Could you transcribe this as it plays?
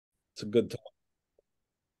It's a good talk.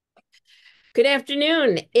 Good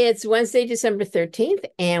afternoon. It's Wednesday, December 13th,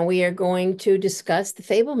 and we are going to discuss The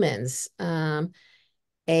Fabelmans,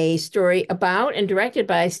 a story about and directed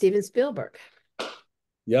by Steven Spielberg.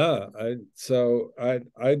 Yeah,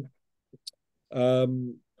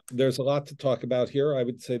 um, there's a lot to talk about here. I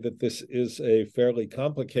would say that this is a fairly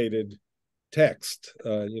complicated text.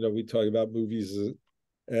 We talk about movies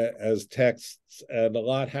as texts, and a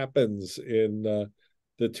lot happens in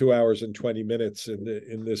the 2 hours and 20 minutes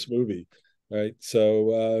in this movie, right?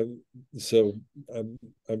 So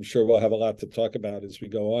I'm sure we'll have a lot to talk about as we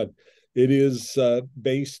go on. It is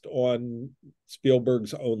based on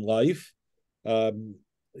Spielberg's own life. Um,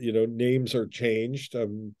 Names are changed.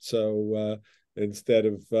 So instead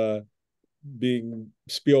of being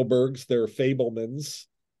Spielberg's, they're Fabelmans,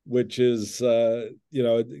 which is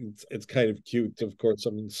it's kind of cute. Of course,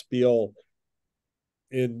 I mean Spiel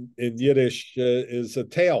in Yiddish is a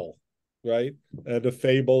tale, right? And a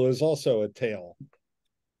fable is also a tale.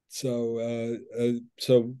 So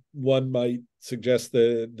one might suggest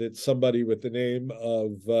that somebody with the name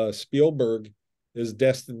of Spielberg is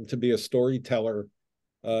destined to be a storyteller,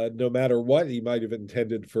 no matter what he might have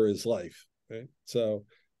intended for his life. Right?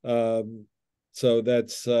 Um, so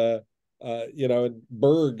that's and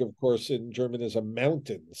Berg, of course, in German is a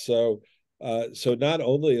mountain. So not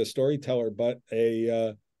only a storyteller, but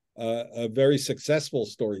a very successful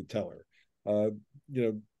storyteller. Uh, you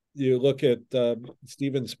know, you look at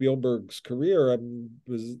Steven Spielberg's career.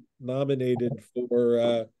 Was nominated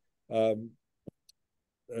for. Um,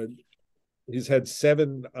 uh, he's had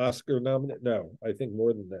 7 Oscar nominations. No, I think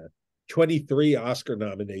more than that. 23 Oscar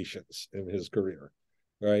nominations in his career,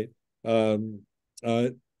 right? Um, uh,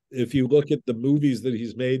 if you look at the movies that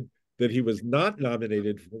he's made that he was not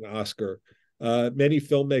nominated for an Oscar, many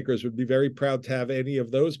filmmakers would be very proud to have any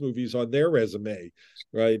of those movies on their resume,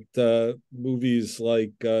 right? Movies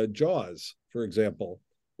like Jaws, for example,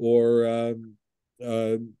 or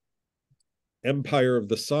uh, Empire of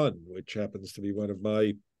the Sun, which happens to be one of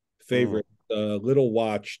my Mm. favorite little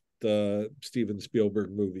watched Steven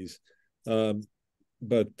Spielberg movies. Um,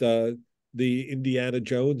 but the Indiana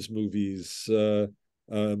Jones movies,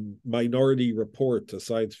 Minority Report, a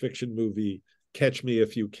science fiction movie, Catch Me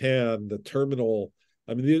If You Can, The Terminal,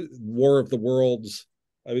 I mean, the War of the Worlds.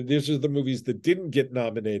 I mean, these are the movies that didn't get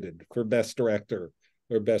nominated for Best Director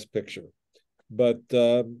or Best Picture. But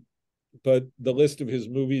but the list of his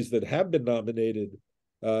movies that have been nominated,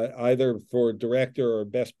 either for director or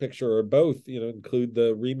best picture or both, include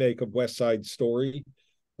the remake of West Side Story,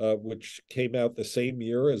 which came out the same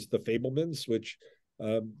year as The Fabelmans. Which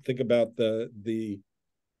think about the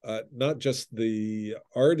not just the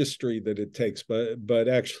artistry that it takes, but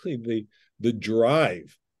actually the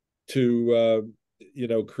drive to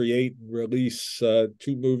create and release 2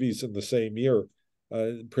 movies in the same year.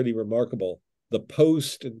 Pretty remarkable. The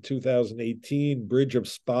Post in 2018, Bridge of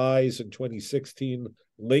Spies in 2016,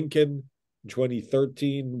 Lincoln in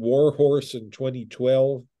 2013, War Horse in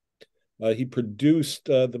 2012. He produced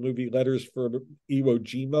the movie Letters for Iwo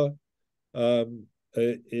Jima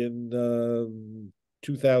in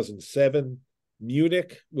 2007,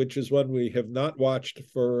 Munich, which is one we have not watched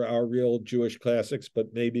for our real Jewish classics,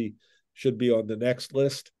 but maybe should be on the next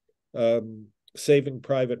list. Saving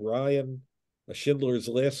Private Ryan, A Schindler's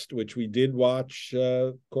List, which we did watch,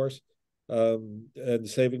 of course, and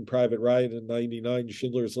Saving Private Ryan in '99,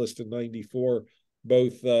 Schindler's List in '94,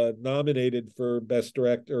 both nominated for Best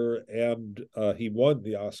Director, and he won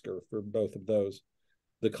the Oscar for both of those.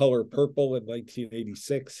 The Color Purple in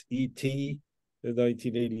 1986, E.T. in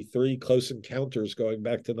 1983, Close Encounters going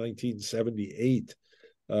back to 1978,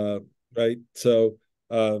 right?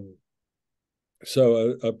 Um,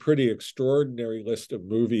 so a pretty extraordinary list of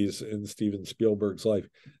movies in Steven Spielberg's life.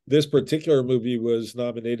 This particular movie was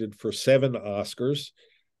nominated for 7 Oscars,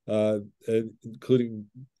 including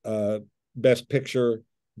Best Picture,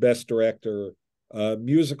 Best Director,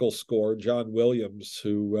 musical score. John Williams,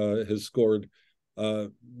 who has scored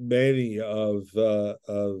many of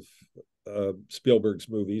Spielberg's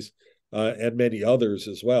movies and many others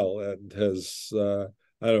as well, and has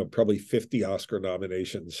I don't know, probably 50 Oscar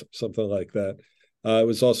nominations, something like that.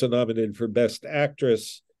 Was also nominated for Best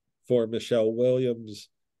Actress for Michelle Williams,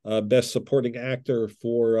 Best Supporting Actor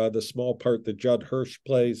for the small part that Judd Hirsch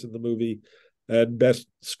plays in the movie, and Best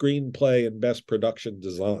Screenplay and Best Production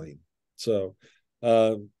Design. So,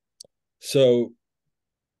 um, so,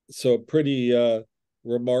 so pretty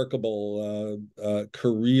remarkable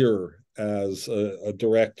career as a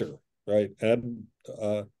director, right, and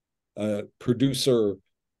producer,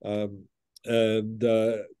 um, and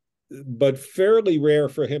but fairly rare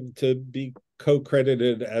for him to be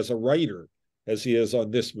co-credited as a writer as he is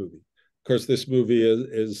on this movie. Of course, this movie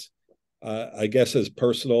is I guess, as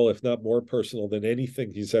personal, if not more personal, than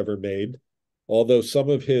anything he's ever made. Although some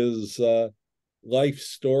of his life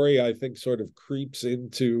story, I think, sort of creeps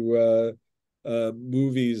into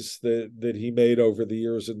movies that he made over the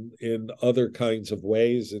years in other kinds of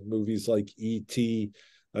ways, in movies like E.T.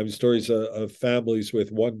 Stories of families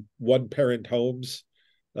with one parent homes.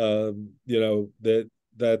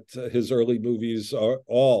 That his early movies are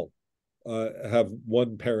all have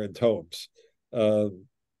one parent homes.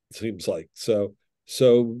 Seems like so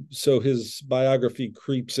his biography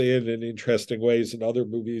creeps in interesting ways, and other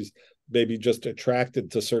movies maybe just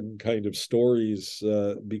attracted to certain kind of stories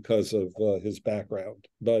because of his background.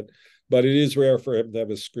 But it is rare for him to have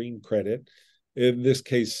a screen credit. In this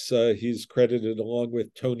case, he's credited along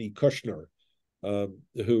with Tony Kushner,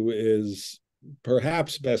 who is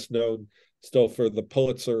perhaps best known still for the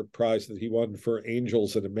Pulitzer Prize that he won for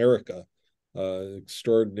Angels in America,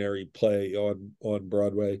 extraordinary play on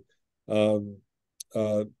Broadway.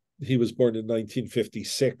 He was born in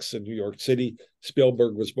 1956 in New York City.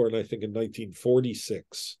 Spielberg was born, I think, in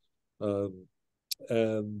 1946. And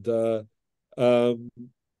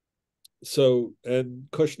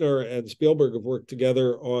Kushner and Spielberg have worked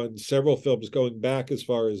together on several films going back as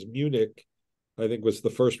far as Munich, I think was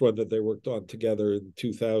the first one that they worked on together in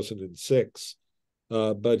 2006.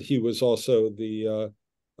 But he was also the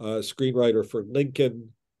screenwriter for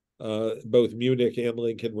Lincoln. Both Munich and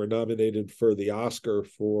Lincoln were nominated for the Oscar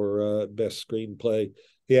for Best Screenplay.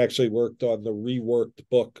 He actually worked on the reworked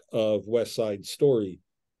book of West Side Story,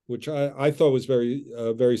 which I thought was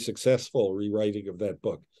very successful rewriting of that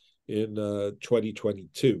book in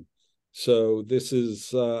 2022. So this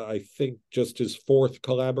is, I think, just his fourth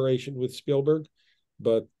collaboration with Spielberg,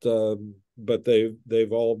 but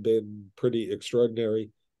they've all been pretty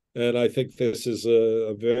extraordinary, and I think this is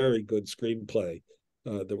a very good screenplay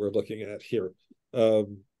that we're looking at here. We're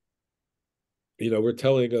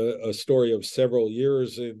telling a story of several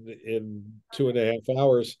years in 2.5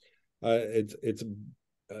 hours.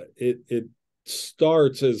 It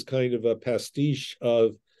starts as kind of a pastiche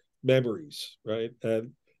of memories, right?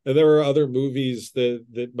 And there are other movies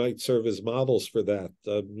that might serve as models for that.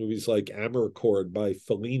 Movies like Amarcord by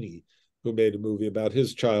Fellini, who made a movie about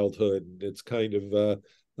his childhood. It's kind of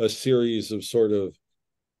a series of sort of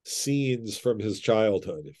scenes from his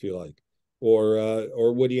childhood, if you like.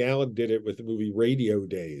 Or Woody Allen did it with the movie Radio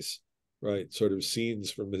Days, right? Sort of scenes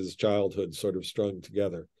from his childhood sort of strung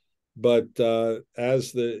together. But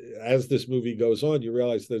as this movie goes on, you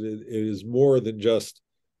realize that it is more than just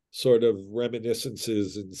sort of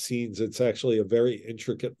reminiscences and scenes. It's actually a very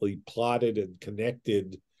intricately plotted and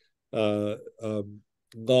connected line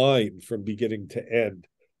from beginning to end.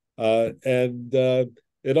 And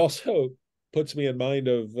it also puts me in mind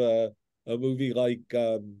of a movie like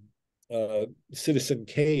Citizen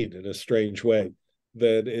Kane in a strange way,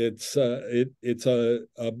 that it's a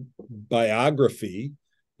biography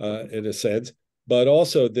in a sense, but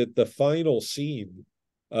also that the final scene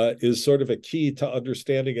is sort of a key to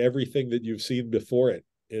understanding everything that you've seen before it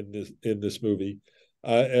in this movie.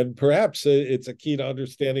 And perhaps it's a key to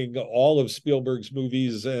understanding all of Spielberg's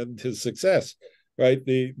movies and his success, right?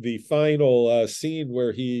 The final scene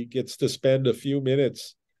where he gets to spend a few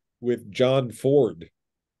minutes with John Ford,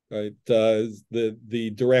 right?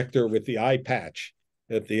 The director with the eye patch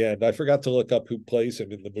at the end. I forgot to look up who plays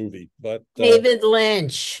him in the movie, but David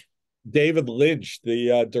Lynch. David Lynch,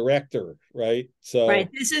 the director, right? So right.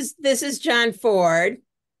 This is John Ford.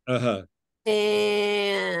 Uh-huh.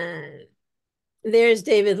 And there's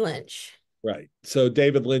David Lynch. Right. So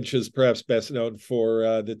David Lynch is perhaps best known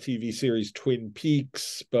for the TV series Twin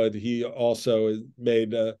Peaks, but he also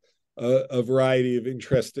made a variety of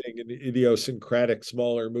interesting and idiosyncratic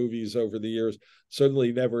smaller movies over the years.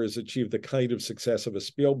 Certainly never has achieved the kind of success of a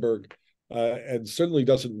Spielberg, and certainly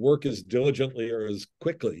doesn't work as diligently or as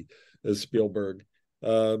quickly as Spielberg,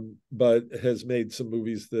 but has made some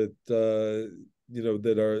movies that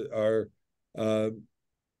that are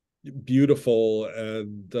beautiful.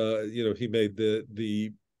 And he made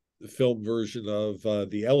the film version of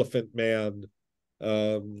The Elephant Man,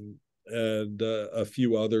 and a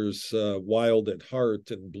few others, Wild at Heart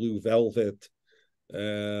and Blue Velvet,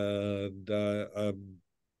 and a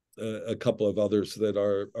couple of others that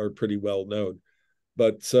are pretty well known.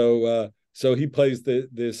 But so he plays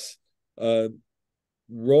this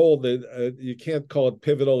role that you can't call it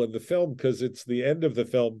pivotal in the film because it's the end of the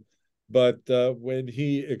film. But when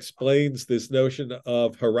he explains this notion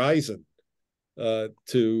of horizon and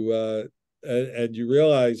you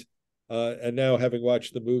realize, and now having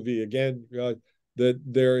watched the movie again, that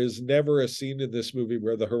there is never a scene in this movie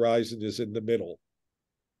where the horizon is in the middle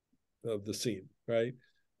of the scene, right?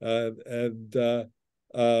 And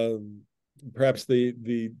perhaps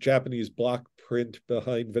the Japanese block print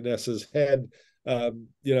behind Vanessa's head,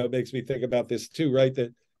 makes me think about this too, right?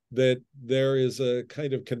 That there is a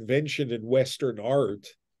kind of convention in Western art.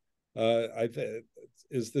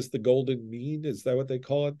 Is this the golden mean? Is that what they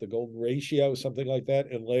call it? The golden ratio, something like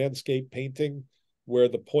that, in landscape painting, where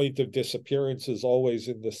the point of disappearance is always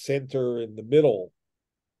in the center, in the middle,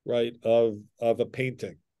 right, of a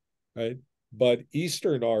painting, right? But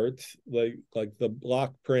Eastern art, like the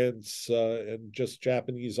block prints and just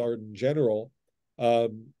Japanese art in general,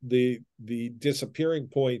 the disappearing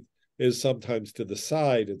point is sometimes to the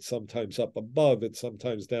side, it's sometimes up above, it's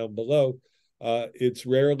sometimes down below. It's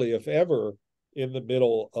rarely, if ever, in the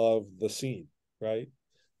middle of the scene, right?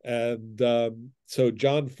 And so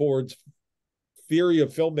John Ford's theory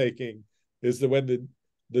of filmmaking is that when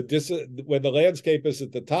when the landscape is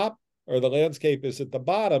at the top or the landscape is at the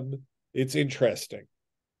bottom, it's interesting,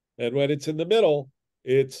 and when it's in the middle,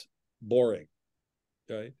 it's boring,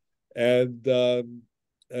 right? And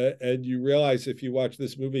and you realize if you watch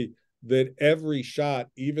this movie that every shot,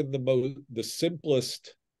 even the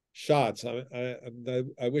simplest shots,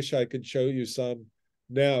 I wish I could show you some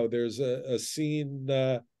now. There's a scene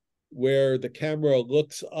where the camera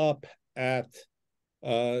looks up at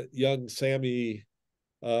young Sammy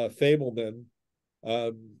Fabelman,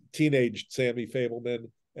 teenage Sammy Fabelman,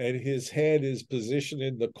 and his head is positioned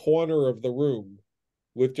in the corner of the room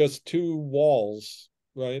with just two walls,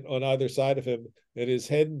 right, on either side of him, and his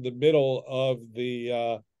head in the middle of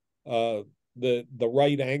the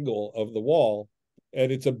right angle of the wall. And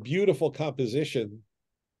it's a beautiful composition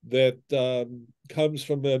that comes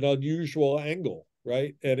from an unusual angle,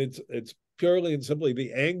 right? And it's purely and simply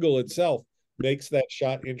the angle itself makes that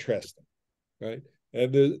shot interesting, right?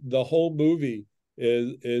 And the whole movie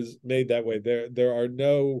is made that way. There are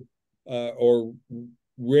no or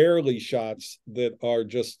rarely shots that are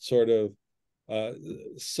just sort of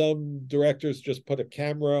some directors just put a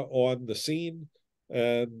camera on the scene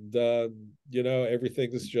and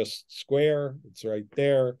everything is just square, it's right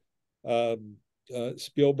there.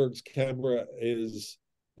 Spielberg's camera is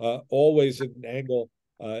always at an angle.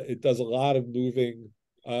 It does a lot of moving.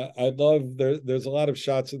 I love there's a lot of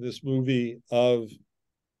shots in this movie of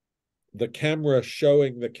the camera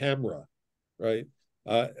showing the camera, right?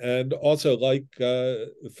 And also, like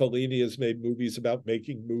Fellini has made movies about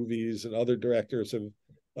making movies, and other directors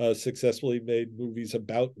have successfully made movies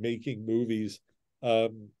about making movies.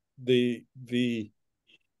 The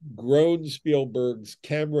grown Spielberg's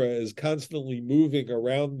camera is constantly moving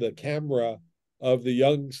around the camera of the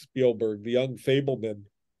young Spielberg, the young Fabelman,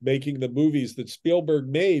 making the movies that Spielberg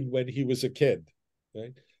made when he was a kid,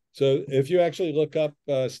 right? So if you actually look up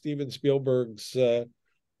Steven Spielberg's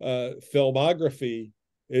filmography,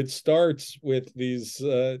 it starts with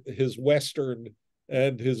his Western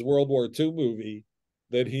and his World War II movie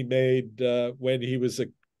that he made when he was a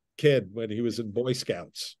kid, when he was in Boy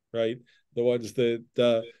Scouts, right? The ones that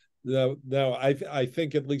now I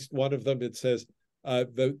think at least one of them, it says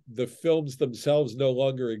the films themselves no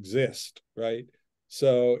longer exist, right?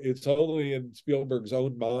 So it's only in Spielberg's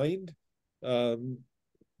own mind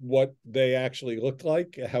what they actually looked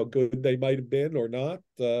like, how good they might have been or not.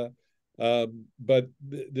 But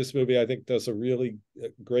this movie, I think, does a really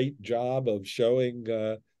great job of showing,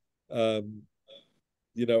 how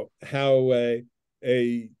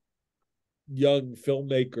a young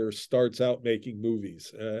filmmaker starts out making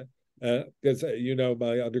movies. Because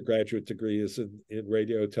my undergraduate degree is in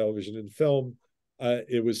radio, television, and film.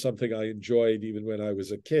 It was something I enjoyed even when I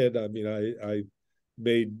was a kid. I mean, I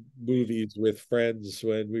made movies with friends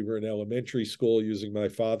when we were in elementary school using my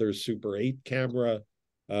father's Super 8 camera.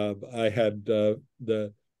 I had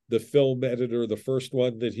the film editor, the first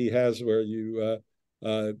one that he has, where you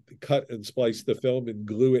cut and splice the film and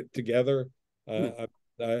glue it together.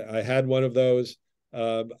 I had one of those.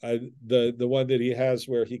 The one that he has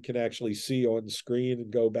where he can actually see on screen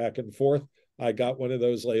and go back and forth. I got one of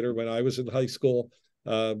those later when I was in high school.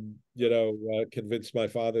 Convinced my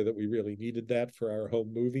father that we really needed that for our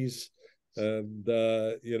home movies, and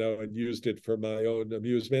and used it for my own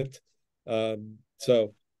amusement.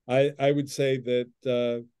 So I would say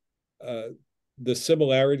that the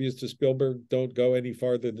similarities to Spielberg don't go any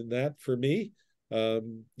farther than that for me. But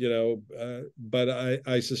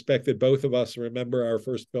I suspect that both of us remember our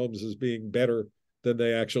first films as being better than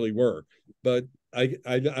they actually were. But I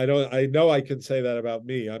know I can say that about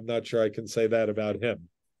me. I'm not sure I can say that about him.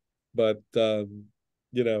 But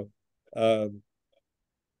you know, um,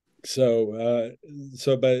 But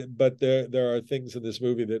there are things in this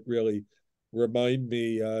movie that really remind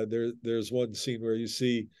me. There's one scene where you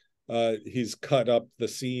see he's cut up the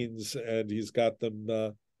scenes and he's got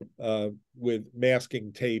them with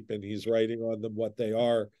masking tape and he's writing on them what they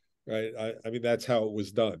are. Right. I mean, that's how it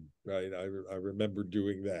was done. Right. I remember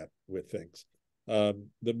doing that with things.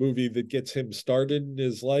 The movie that gets him started in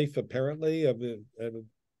his life, apparently. I mean, and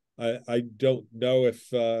I don't know if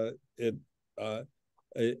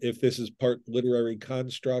this is part literary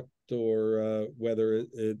construct or whether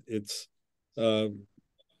it's um,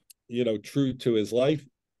 true to his life.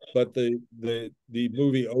 But the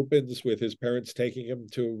movie opens with his parents taking him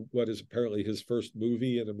to what is apparently his first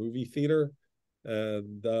movie in a movie theater,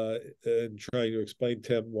 and trying to explain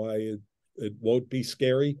to him why it won't be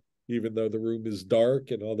scary, even though the room is dark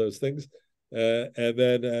and all those things. And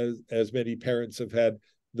then, as many parents have had,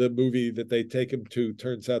 the movie that they take him to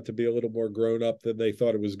turns out to be a little more grown up than they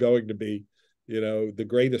thought it was going to be. The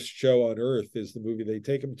greatest show on earth is the movie they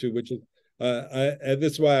take him to, which is and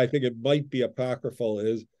this is why I think it might be apocryphal,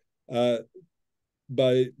 is uh,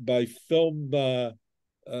 by film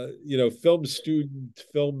student,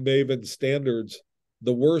 film maven standards,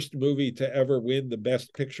 the worst movie to ever win the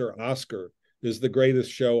Best Picture Oscar is The Greatest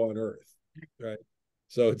Show on Earth, right?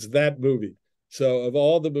 So it's that movie. So of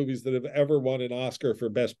all the movies that have ever won an Oscar for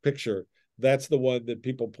Best Picture, that's the one that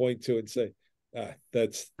people point to and say,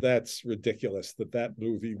 that's ridiculous that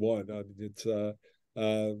movie won. I mean,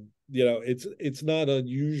 it's not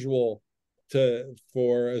unusual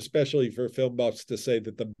especially for film buffs to say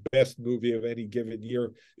that the best movie of any given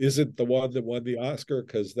year isn't the one that won the Oscar,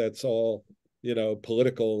 because that's all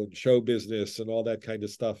political and show business and all that kind of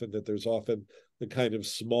stuff, and that there's often the kind of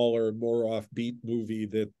smaller, more offbeat movie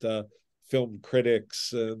that film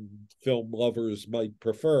critics and film lovers might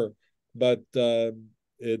prefer. But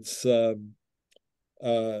it's the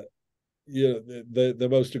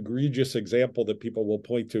most egregious example that people will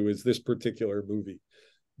point to is this particular movie.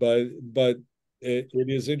 But it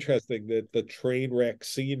is interesting that the train wreck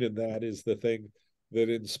scene in that is the thing that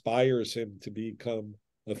inspires him to become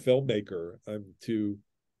a filmmaker, to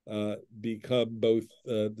become both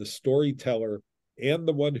the storyteller and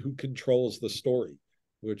the one who controls the story,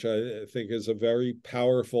 which I think is a very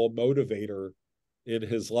powerful motivator in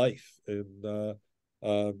his life. And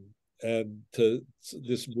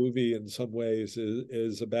this movie, in some ways,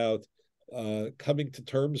 is about coming to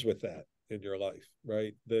terms with that in your life,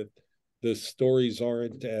 right? That the stories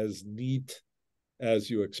aren't as neat as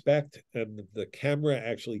you expect, and the camera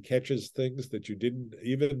actually catches things that you didn't,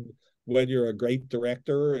 even when you're a great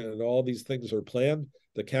director and all these things are planned,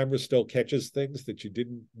 the camera still catches things that you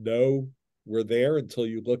didn't know were there until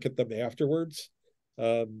you look at them afterwards.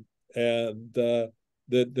 And that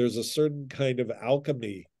there's a certain kind of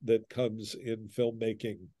alchemy that comes in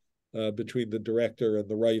filmmaking between the director and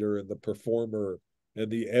the writer and the performer and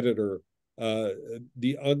the editor.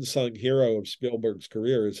 The unsung hero of Spielberg's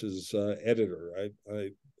career is his editor,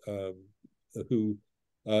 who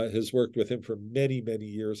has worked with him for many, many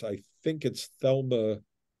years. I think it's Thelma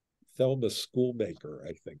Schoolmaker,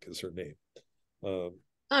 I think is her name.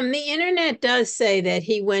 The internet does say that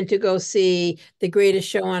he went to go see The Greatest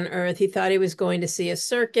Show on Earth. He thought he was going to see a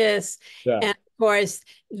circus. Yeah. And of course,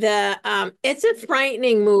 it's a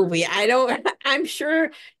frightening movie. I'm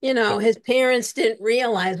sure, his parents didn't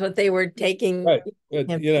realize what they were taking. Right.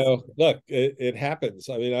 Look, it happens.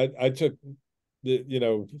 I mean, I took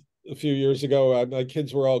a few years ago, my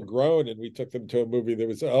kids were all grown and we took them to a movie that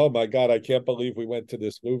was, oh my God, I can't believe we went to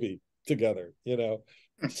this movie together,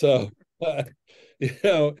 So,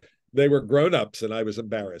 they were grown-ups and I was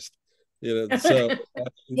embarrassed, so,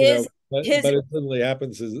 his, but it certainly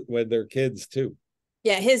happens when they're kids too.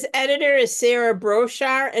 Yeah, his editor is Sarah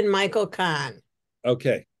Broshar and Michael Kahn.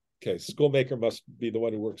 Okay. Schoolmaker must be the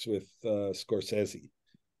one who works with Scorsese,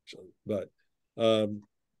 but a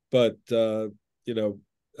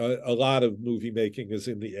lot of movie making is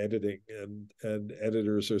in the editing, and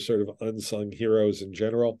editors are sort of unsung heroes in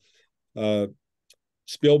general.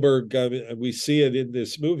 Spielberg, we see it in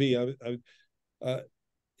this movie.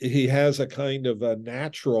 He has a kind of a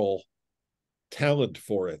natural talent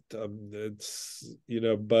for it. It's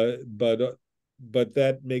but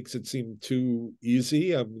that makes it seem too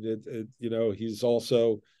easy. I mean, he's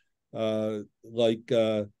also like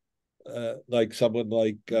someone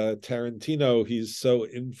like Tarantino. He's so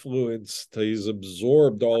influenced, he's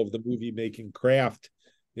absorbed all of the movie making craft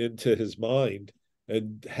into his mind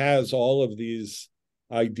and has all of these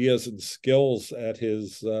ideas and skills at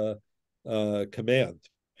his command,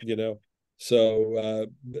 So,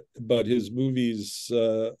 but his movies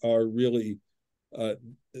are really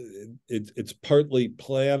it's partly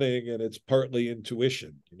planning and it's partly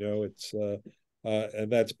intuition. It's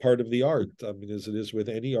and that's part of the art. I mean, as it is with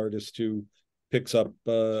any artist who picks up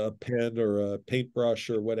a pen or a paintbrush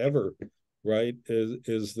or whatever, right?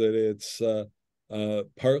 Is that it's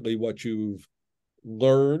partly what you've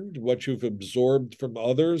learned, what you've absorbed from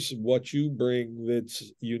others, what you bring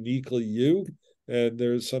that's uniquely you, and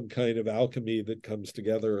there's some kind of alchemy that comes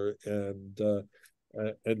together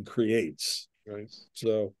and creates, right?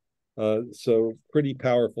 So pretty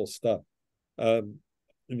powerful stuff. You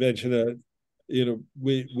mentioned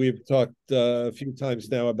we've talked a few times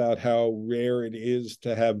now about how rare it is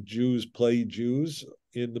to have Jews play Jews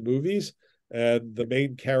in the movies, and the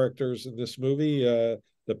main characters in this movie,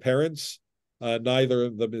 the parents, neither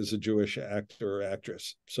of them is a Jewish actor or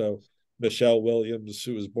actress. So Michelle Williams,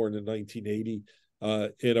 who was born in 1980,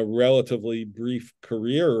 in a relatively brief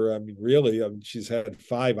career, I mean, really, she's had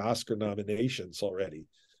 5 Oscar nominations already.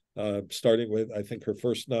 Starting with, I think her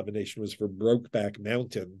first nomination was for Brokeback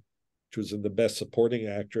Mountain, which was in the Best Supporting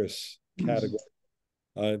Actress category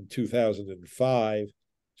in 2005.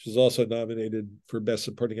 She was also nominated for Best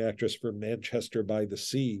Supporting Actress for Manchester by the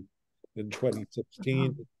Sea in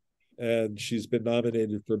 2016. And she's been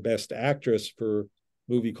nominated for Best Actress for a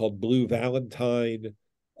movie called Blue Valentine,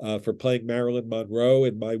 for playing Marilyn Monroe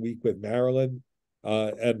in My Week with Marilyn,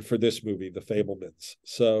 and for this movie, The Fabelmans.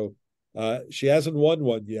 So she hasn't won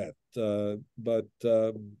one yet, but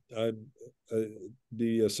I'd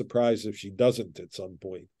be surprised if she doesn't at some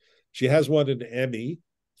point. She has won an Emmy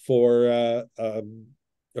for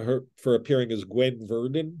for appearing as Gwen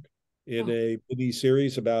Verdon in a mini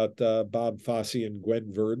series about Bob Fosse and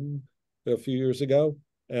Gwen Verdon a few years ago,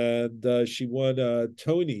 and she won a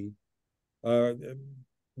Tony.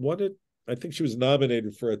 Won it. I think she was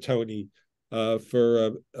nominated for a Tony for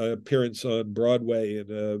an appearance on Broadway in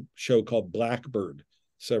a show called Blackbird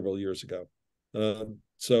several years ago.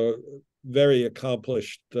 So very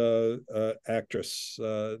accomplished actress.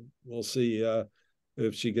 We'll see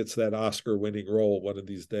if she gets that Oscar-winning role one of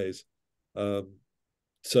these days.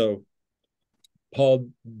 So Paul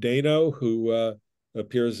Dano, who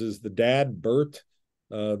appears as the dad, Bert.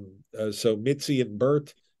 So Mitzi and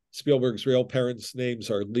Bert. Spielberg's real parents'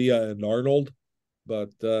 names are Leah and Arnold, but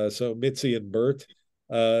so Mitzi and Bert.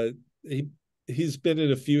 He's been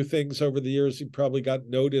in a few things over the years. He probably got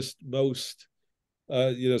noticed most.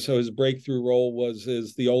 So his breakthrough role was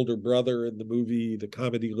as the older brother in the movie, the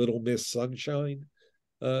comedy Little Miss Sunshine,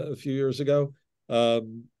 a few years ago.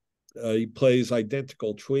 He plays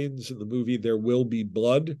identical twins in the movie There Will Be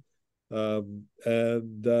Blood. And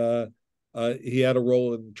he had a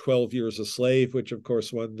role in 12 Years a Slave, which of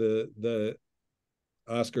course won the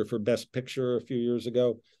Oscar for Best Picture a few years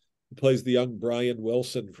ago. He plays the young Brian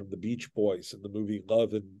Wilson from the Beach Boys in the movie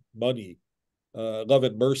Love and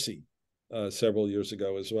Mercy, several years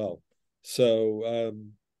ago as well. So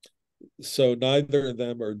neither of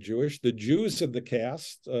them are Jewish. The Jews in the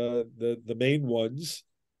cast, the main ones,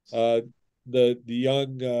 the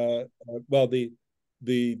young,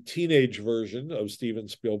 the teenage version of Steven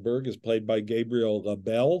Spielberg is played by Gabriel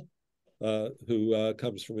Labelle, who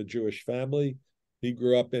comes from a Jewish family. He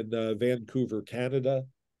grew up in Vancouver, Canada.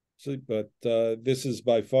 But this is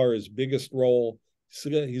by far his biggest role.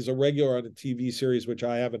 He's a regular on a TV series, which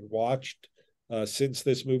I haven't watched since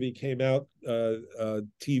this movie came out, a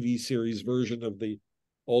TV series version of the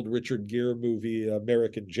old Richard Gere movie,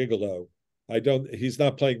 American Gigolo. He's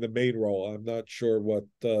not playing the main role. I'm not sure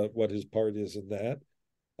what his part is in that.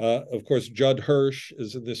 Of course, Judd Hirsch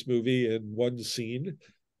is in this movie in one scene,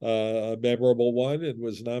 a memorable one, and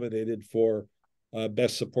was nominated for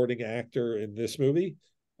Best Supporting Actor in this movie.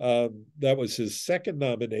 That was his second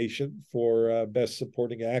nomination for Best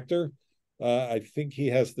Supporting Actor. I think he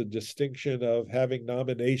has the distinction of having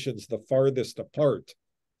nominations the farthest apart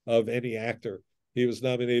of any actor. He was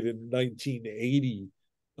nominated in 1980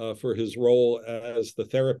 for his role as the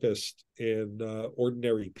therapist in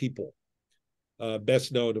Ordinary People.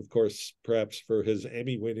 Best known, of course, perhaps for his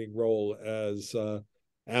Emmy-winning role as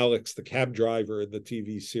Alex, the cab driver in the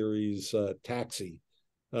TV series Taxi.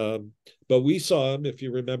 But we saw him, if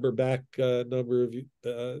you remember back a number of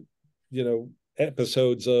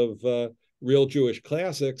episodes of Real Jewish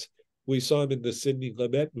Classics, we saw him in the Sidney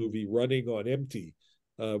Lumet movie Running on Empty,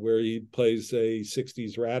 where he plays a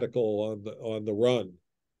 60s radical on the run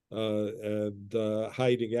and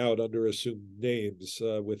hiding out under assumed names,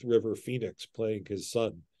 with River Phoenix playing his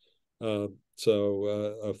son. So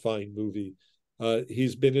a fine movie.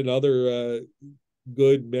 He's been in other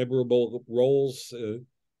good, memorable roles.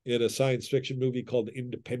 In a science fiction movie called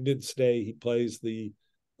Independence Day, he plays the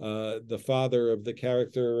the father of the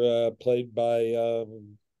character played by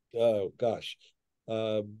oh gosh,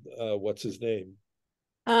 what's his name?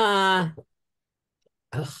 Uh,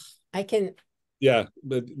 ugh, I can. Yeah,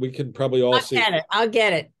 but we can probably all I'll see it. get it. I'll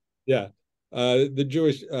get it. Yeah, the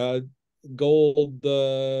Jewish gold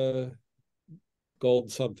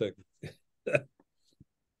gold something.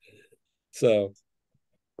 So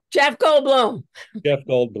Jeff Goldblum. Jeff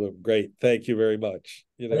Goldblum, great, thank you very much.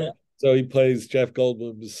 So he plays Jeff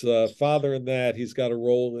Goldblum's father in that. He's got a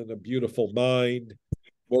role in A Beautiful Mind.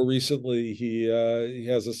 More recently, he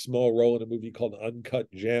has a small role in a movie called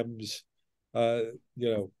Uncut Gems. Uh,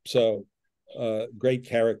 so great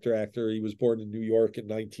character actor. He was born in New York in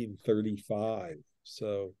 1935.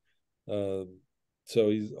 Um, so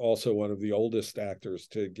he's also one of the oldest actors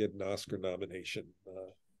to get an Oscar nomination.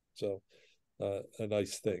 So a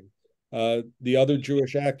nice thing. The other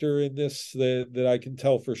Jewish actor in this that I can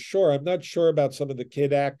tell for sure. I'm not sure about some of the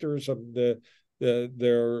kid actors.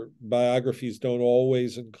 Their biographies don't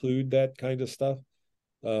always include that kind of stuff.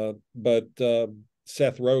 But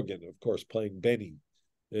Seth Rogen, of course, playing Benny,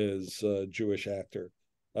 is a Jewish actor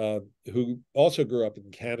who also grew up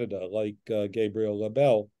in Canada, like Gabriel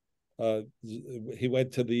Labelle. He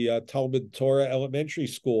went to the Talmud Torah Elementary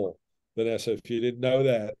School, Vanessa, if you didn't know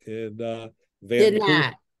that, in Did Vancouver.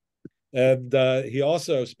 not. And he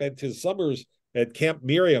also spent his summers at Camp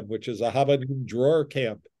Miriam, which is a Habanim drawer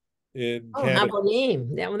camp in Oh, Canada.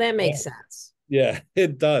 Habonim. That makes sense. Yeah,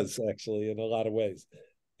 it does actually in a lot of ways.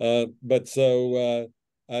 But so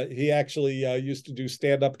he actually used to do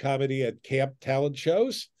stand-up comedy at camp talent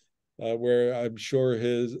shows, where I'm sure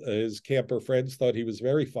his camper friends thought he was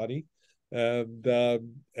very funny, and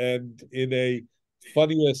in a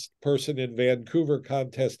funniest person in Vancouver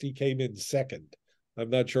contest, he came in second. I'm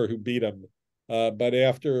not sure who beat him, but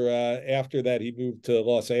after that, he moved to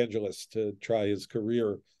Los Angeles to try his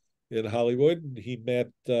career in Hollywood. He met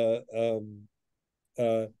uh, um,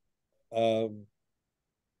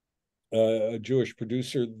 a Jewish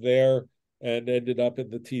producer there and ended up in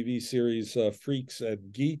the TV series Freaks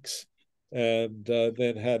and Geeks, and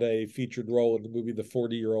then had a featured role in the movie The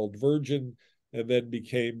 40-Year-Old Virgin, and then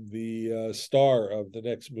became the star of the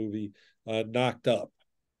next movie, Knocked Up.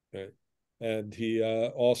 Right? And he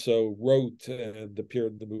also wrote and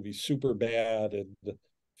appeared in the movie Superbad and a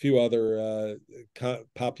few other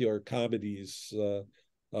popular comedies of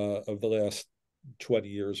the last 20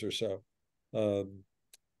 years or so.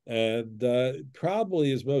 And probably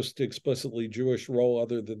his most explicitly Jewish role,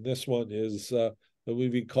 other than this one, is a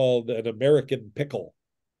movie called An American Pickle,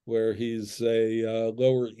 where he's a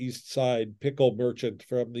Lower East Side pickle merchant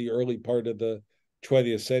from the early part of the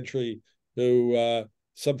 20th century who,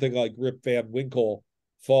 something like Rip Van Winkle,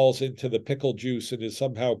 falls into the pickle juice and is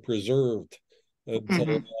somehow preserved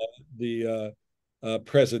until the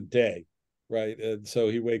present day, right? And so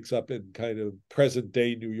he wakes up in kind of present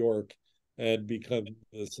day New York and becomes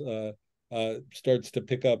starts to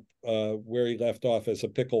pick up where he left off as a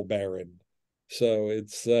pickle baron. So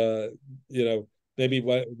it's maybe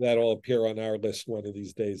that'll appear on our list one of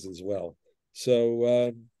these days as well.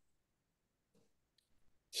 So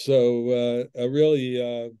a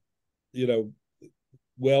really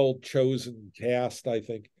well chosen cast, I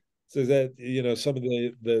think. So that some of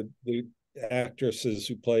the actresses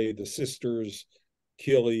who play the sisters,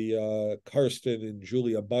 Keely Karsten and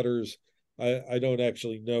Julia Butters, I don't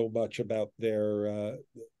actually know much about their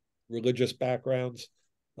religious backgrounds,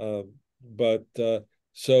 but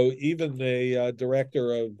so even a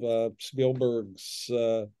director of Spielberg's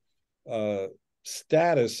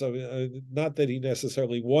status, not that he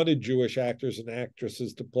necessarily wanted Jewish actors and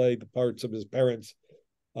actresses to play the parts of his parents,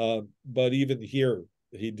 but even here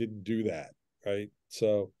he didn't do that, right?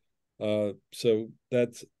 So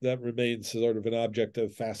that remains sort of an object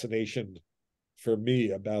of fascination for me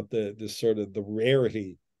about this sort of the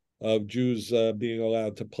rarity of Jews being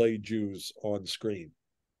allowed to play Jews on screen.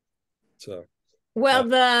 So Well,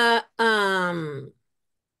 the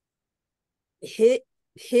his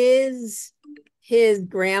his his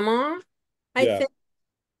grandma, I yeah, think,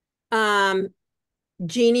 um,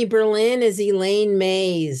 Jeannie Berlin is Elaine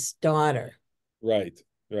May's daughter. right,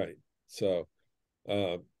 right. So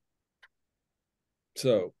um,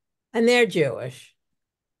 so And they're Jewish.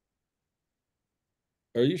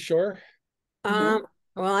 are you sure?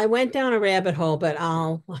 Well, I went down a rabbit hole, but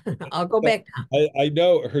I'll I'll go back down. I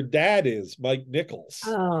know her dad is Mike Nichols.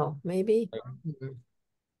 Oh, maybe. Mhm.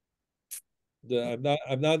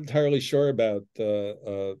 I'm not entirely sure about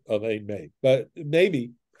Elaine May, but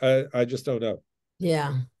maybe I just don't know.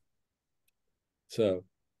 Yeah. So,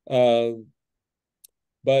 uh,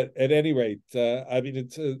 but at any rate, I mean,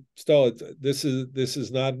 it's still this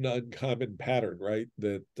is not an uncommon pattern, right?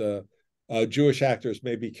 That Jewish actors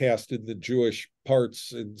may be cast in the Jewish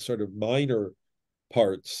parts in sort of minor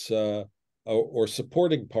parts or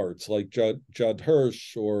supporting parts, like Judd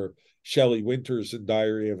Hirsch or Shelley Winters in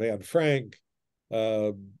Diary of Anne Frank,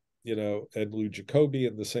 and Lou Jacobi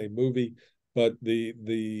in the same movie. But the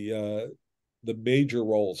major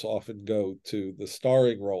roles often go to the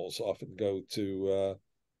starring roles often go to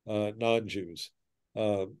non-Jews.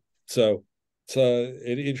 So it's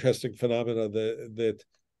an interesting phenomenon that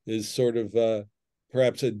is sort of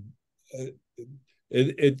perhaps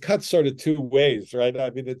it cuts sort of two ways, right? I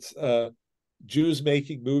mean, it's Jews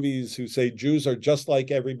making movies who say Jews are just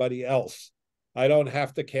like everybody else. I don't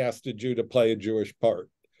have to cast a Jew to play a Jewish part,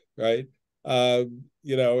 right? And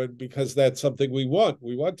because that's something we want.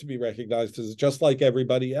 We want to be recognized as just like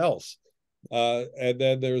everybody else. And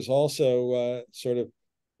then there's also sort of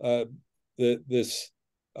this,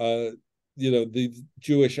 the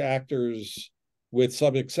Jewish actors, with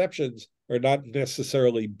some exceptions, are not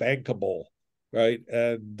necessarily bankable, right?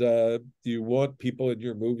 And you want people in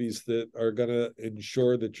your movies that are going to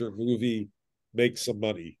ensure that your movie makes some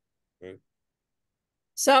money. Right?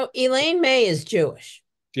 So Elaine May is Jewish.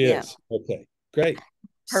 She is. Okay, great.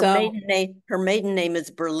 Her maiden name is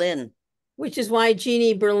Berlin, which is why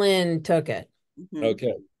Jeannie Berlin took it. Mm-hmm.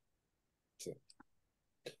 Okay.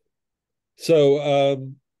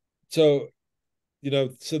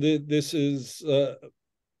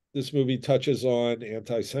 This movie touches on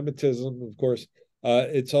anti-Semitism, of course.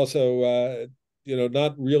 It's also,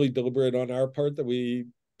 not really deliberate on our part that we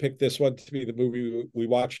picked this one to be the movie we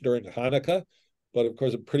watched during Hanukkah, but of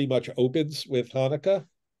course it pretty much opens with Hanukkah.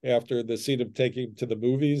 After the scene of taking him to the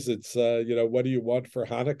movies, it's what do you want for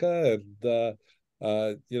Hanukkah, and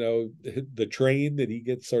the train that he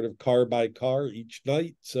gets sort of car by car each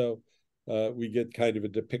night. So we get kind of a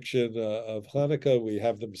depiction of Hanukkah. We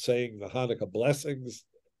have them saying the Hanukkah blessings.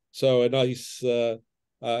 So a nice, I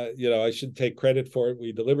should take credit for it.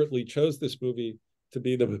 We deliberately chose this movie to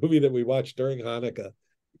be the movie that we watched during Hanukkah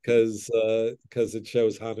because it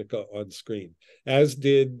shows Hanukkah on screen, as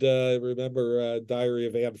did remember Diary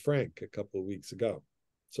of Anne Frank a couple of weeks ago.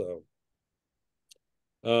 So,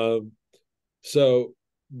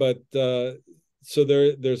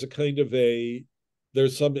 there's a kind of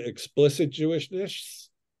there's some explicit Jewishness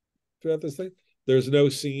throughout this thing. There's no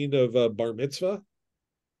scene of bar mitzvah.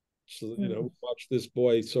 So, watch this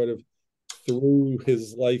boy sort of through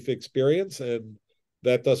his life experience, and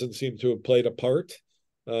that doesn't seem to have played a part,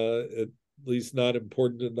 at least not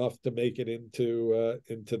important enough to make it into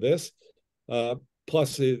this.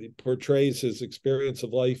 Plus, it portrays his experience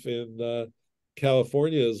of life in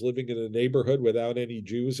California as living in a neighborhood without any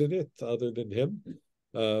Jews in it other than him,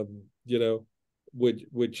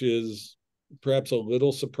 which is perhaps a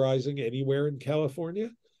little surprising anywhere in California.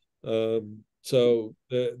 So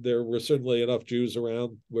there were certainly enough Jews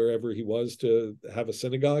around wherever he was to have a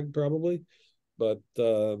synagogue, probably, but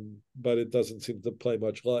it doesn't seem to play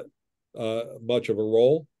much of a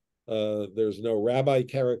role. There's no rabbi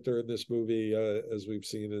character in this movie, as we've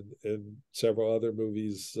seen in several other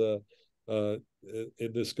movies in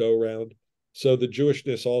this go round. So the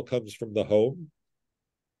Jewishness all comes from the home.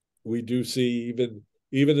 We do see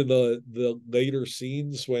even in the later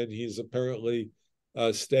scenes when he's apparently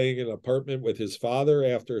staying in an apartment with his father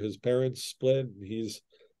after his parents split, and he's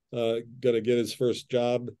going to get his first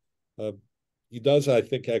job. He does, I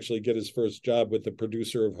think, actually get his first job with the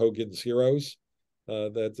producer of Hogan's Heroes.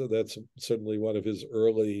 That's certainly one of his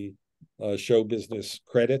early show business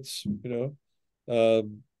credits,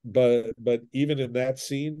 But even in that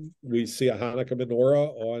scene, we see a Hanukkah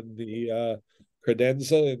menorah on the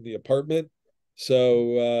credenza in the apartment.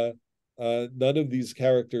 So none of these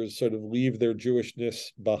characters sort of leave their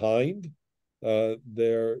Jewishness behind.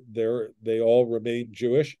 They all remain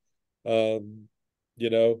Jewish.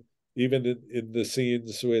 Even in the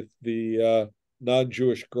scenes with the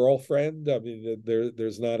non-Jewish girlfriend, I mean,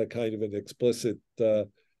 there's not a kind of an explicit,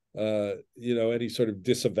 any sort of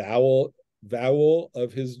disavowal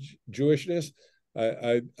of his Jewishness.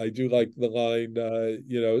 I do like the line,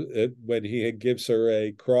 when he gives her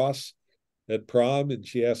a cross at prom, and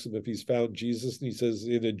she asks him if he's found Jesus, and he says,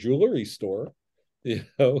 in a jewelry store,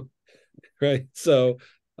 right? So,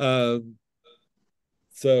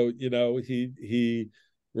 he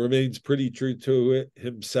remains pretty true to it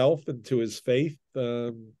himself and to his faith,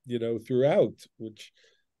 throughout, which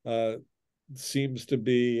seems to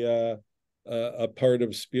be a part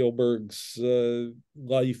of Spielberg's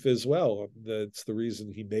life as well. That's the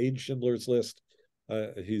reason he made Schindler's List.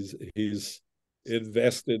 He's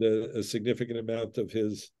invested a significant amount of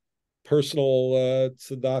his personal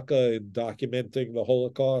tzedakah in documenting the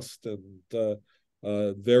Holocaust, and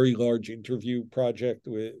a very large interview project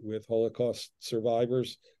with Holocaust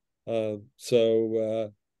survivors.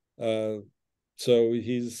 So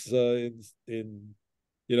he's in,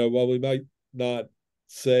 while we might not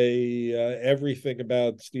say everything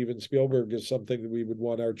about Steven Spielberg is something that we would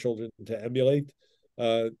want our children to emulate,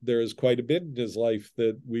 there is quite a bit in his life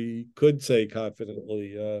that we could say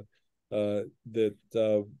confidently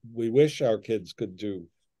that we wish our kids could do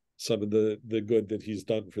some of the good that he's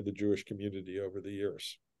done for the Jewish community over the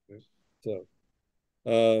years. So,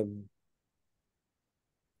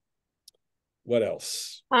 what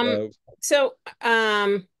else? So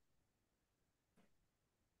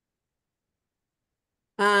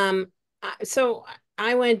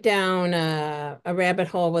I went down a rabbit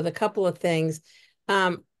hole with a couple of things.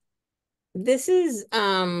 This is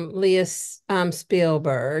Leah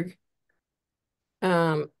Spielberg.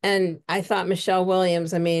 And I thought Michelle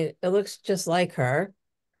Williams, I mean, it looks just like her.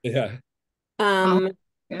 Yeah. Yeah.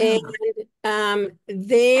 And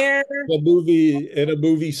they're in a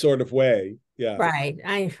movie sort of way. Yeah. Right.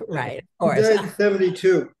 Of course. She died in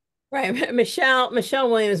 72. Right. Michelle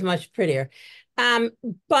Williams much prettier.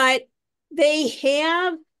 But they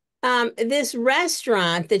have this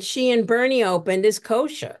restaurant that she and Bernie opened is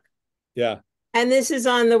kosher. Yeah. And this is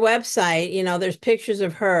on the website. There's pictures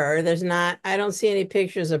of her. There's not, I don't see any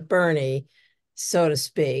pictures of Bernie, so to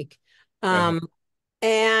speak. And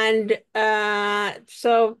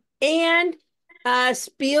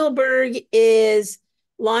Spielberg is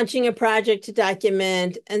launching a project to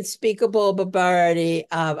document unspeakable barbarity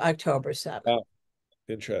of October 7th. Oh,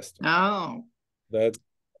 interesting. Oh, that's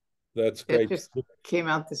great. It just came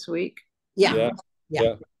out this week. Yeah.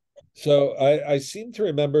 So I seem to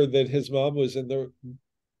remember that his mom was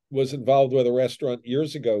involved with a restaurant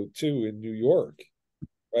years ago too in New York,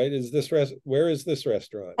 right? Where is this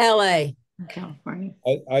restaurant? L.A. California.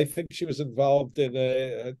 I think she was involved in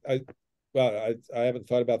I haven't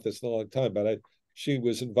thought about this in a long time, but she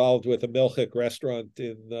was involved with a milchik restaurant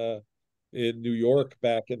in New York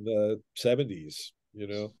back in the 70s,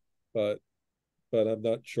 but I'm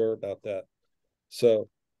not sure about that. So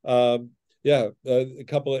a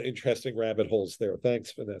couple of interesting rabbit holes there.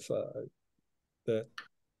 Thanks, Vanessa.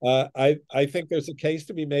 I think there's a case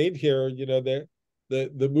to be made here.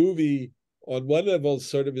 The movie on one level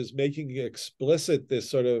sort of is making explicit this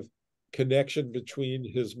sort of connection between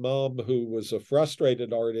his mom, who was a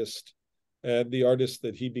frustrated artist, and the artist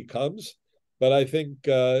that he becomes. But I think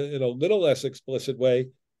in a little less explicit way,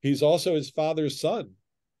 he's also his father's son,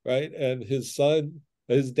 right? And his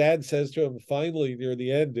dad says to him finally near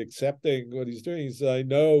the end, accepting what he's doing, he says, I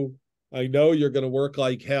know you're going to work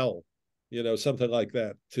like hell, something like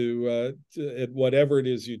that, to whatever it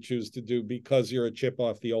is you choose to do, because you're a chip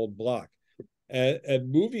off the old block. And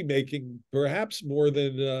movie making, perhaps more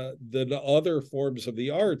than other forms of the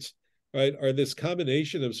arts, right, are this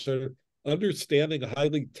combination of sort of understanding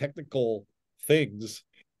highly technical things,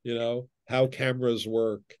 how cameras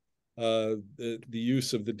work, the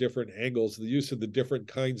use of the different angles, the use of the different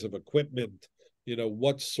kinds of equipment,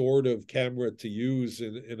 what sort of camera to use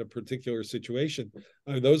in a particular situation.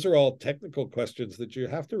 I mean, those are all technical questions that you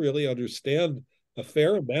have to really understand a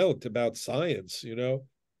fair amount about science,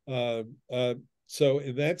 so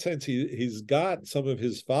in that sense, he's got some of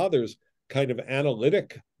his father's kind of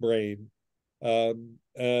analytic brain, and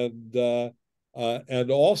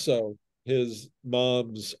also his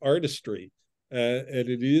mom's artistry. And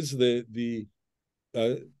it is the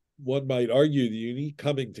one might argue the unique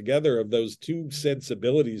coming together of those two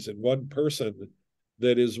sensibilities in one person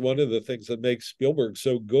that is one of the things that makes Spielberg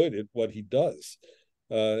so good at what he does.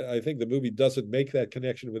 I think the movie doesn't make that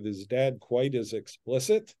connection with his dad quite as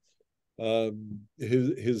explicit.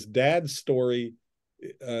 His dad's story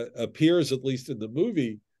appears, at least in the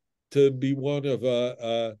movie, to be one of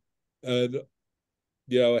ahead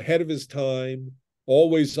of his time,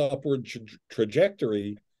 always upward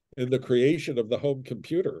trajectory in the creation of the home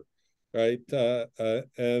computer, right?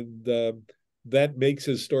 And that makes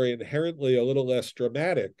his story inherently a little less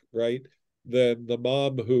dramatic, right, than the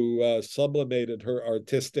mom who sublimated her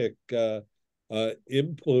artistic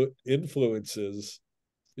influences,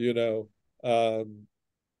 to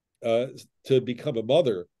become a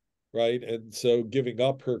mother, right? And so giving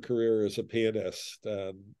up her career as a pianist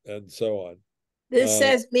and so on. This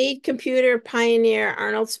says meet computer pioneer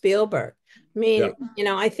Arnold Spielberg. I mean,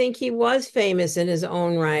 I think he was famous in his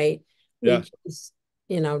own right. We just,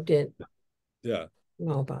 didn't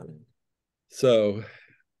know about him. So,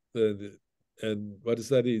 and what is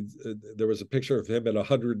that? There was a picture of him at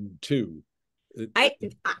 102,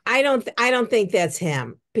 I don't think that's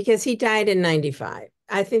him because he died in 95.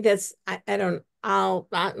 I think that's I don't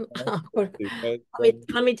let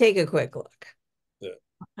me take a quick look. Yeah.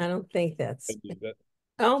 I don't think that's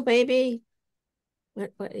oh maybe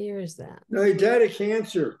what year is that? No, he died of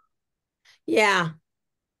cancer. Yeah.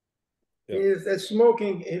 That's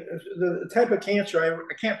smoking. The type of cancer I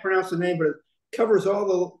can't pronounce the name, but it covers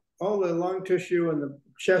all the lung tissue and the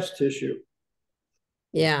chest tissue.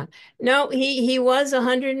 Yeah. No, he was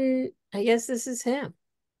 100 and I guess this is him.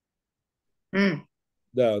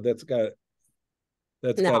 No, that's got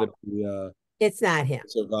to be it's not him.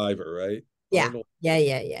 Survivor, right? Yeah. Arnold.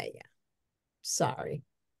 Yeah. Sorry.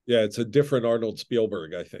 Yeah, it's a different Arnold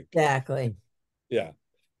Spielberg, I think. Exactly. Yeah.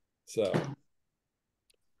 So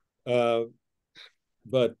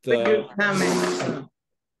but good comment.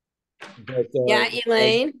 But yeah,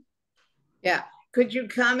 Elaine. Yeah. Could you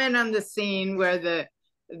comment on the scene where the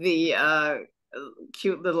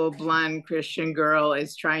cute little blonde Christian girl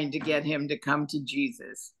is trying to get him to come to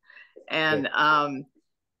Jesus? And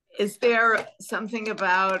is there something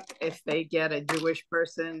about if they get a Jewish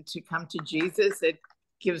person to come to Jesus, it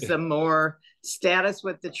gives them more status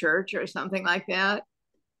with the church or something like that?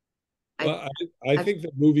 Well, I think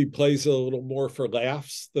the movie plays a little more for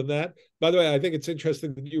laughs than that. By the way, I think it's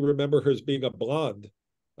interesting that you remember her as being a blonde.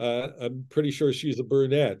 I'm pretty sure she's a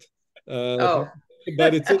brunette.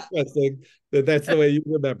 But it's interesting that that's the way you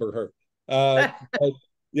remember her.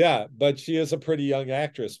 But she is a pretty young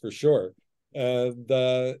actress for sure. And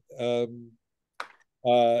I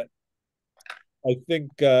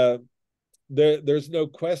think there's no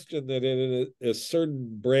question that in a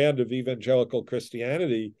certain brand of evangelical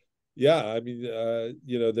Christianity, I mean,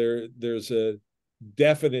 there's a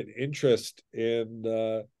definite interest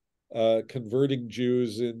in converting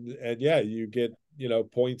Jews, and you get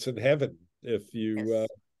points in heaven if you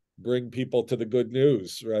bring people to the good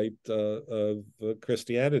news, right, of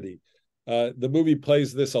Christianity. The movie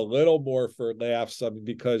plays this a little more for laughs, I mean,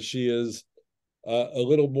 because she is a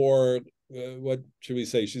little more, what should we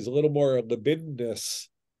say? She's a little more libidinous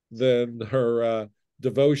than her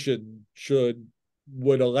devotion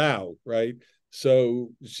would allow, right?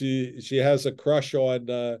 So she has a crush on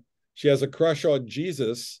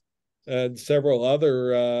Jesus and several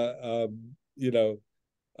other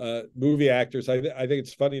movie actors. I think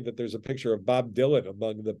it's funny that there's a picture of Bob Dylan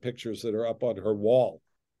among the pictures that are up on her wall,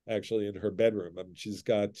 actually in her bedroom. I mean, she's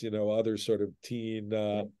got other sort of teen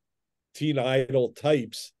idol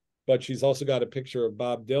types, but she's also got a picture of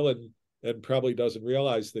Bob Dylan and probably doesn't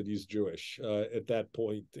realize that he's Jewish at that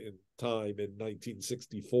point in time in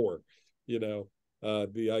 1964.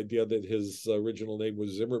 The idea that his original name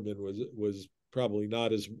was Zimmerman was probably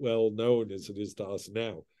not as well known as it is to us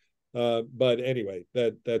now. But anyway,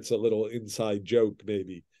 that's a little inside joke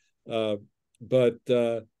maybe. But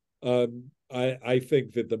I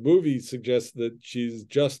think that the movie suggests that she's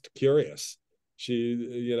just curious.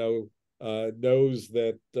 She knows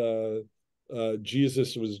that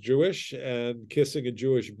Jesus was Jewish, and kissing a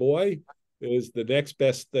Jewish boy is the next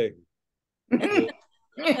best thing. Right?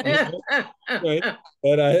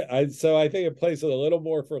 But so I think it plays a little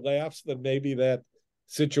more for laughs than maybe that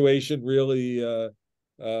situation really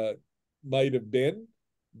might have been,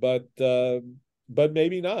 but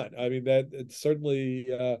maybe not. I mean, that it's certainly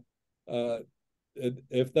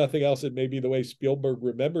if nothing else, it may be the way Spielberg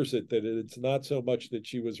remembers it, that it's not so much that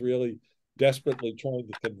she was really desperately trying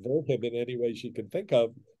to convert him in any way she could think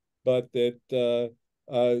of, but that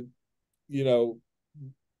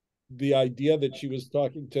the idea that she was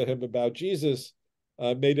talking to him about Jesus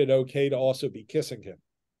made it okay to also be kissing him,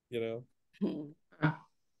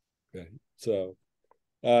 Okay. So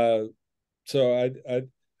I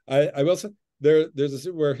will say there's a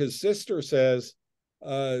scene where his sister says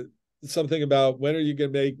something about, when are you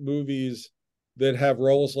going to make movies that have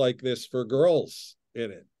roles like this for girls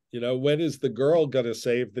in it? When is the girl going to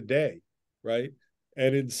save the day, right?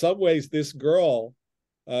 And in some ways, this girl,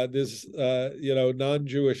 this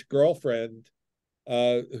non-Jewish girlfriend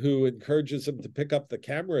who encourages him to pick up the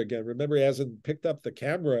camera again. Remember, he hasn't picked up the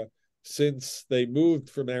camera since they moved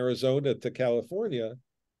from Arizona to California.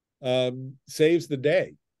 Saves the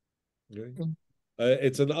day. Okay?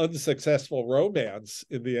 It's an unsuccessful romance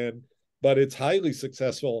in the end, but it's highly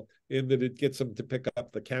successful in that it gets him to pick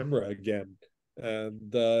up the camera again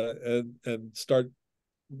and start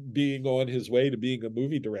being on his way to being a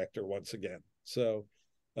movie director once again. So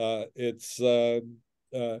it's in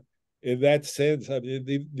that sense, I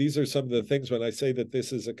mean, these are some of the things when I say that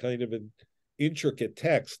this is a kind of an intricate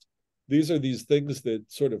text. These are these things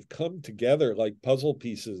that sort of come together like puzzle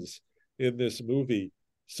pieces in this movie.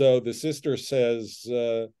 So the sister says,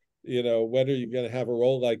 when are you going to have a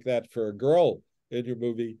role like that for a girl in your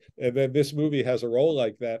movie? And then this movie has a role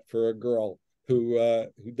like that for a girl who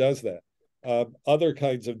does that. Other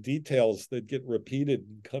kinds of details that get repeated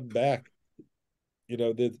and come back,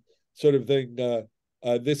 the sort of thing,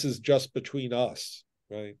 this is just between us,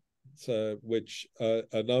 right? So, which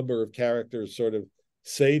a number of characters sort of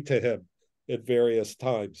say to him at various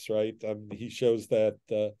times, right? He shows that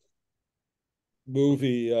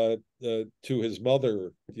movie to his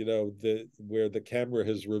mother, where the camera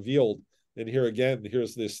has revealed. And here again,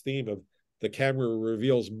 here's this theme of the camera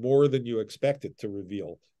reveals more than you expect it to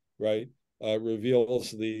reveal, right? Reveals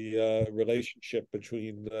the relationship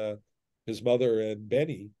between his mother and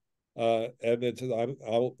Benny, and it says,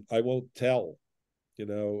 I won't tell,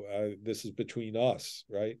 this is between us,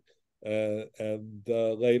 right? And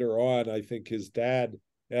later on, I think his dad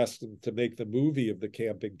asked him to make the movie of the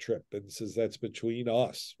camping trip and says that's between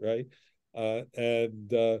us, right? At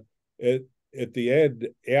the end,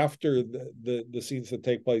 after the scenes that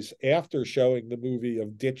take place after showing the movie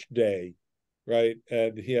of Ditch Day, right?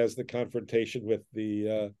 And he has the confrontation with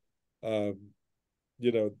the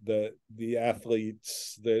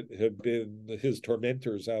athletes that have been his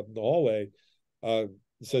tormentors out in the hallway,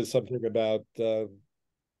 says something about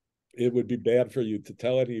it would be bad for you to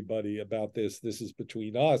tell anybody about this. This is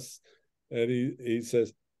between us. And he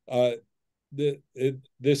says,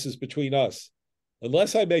 this is between us,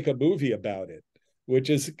 unless I make a movie about it, which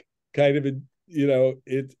is kind of,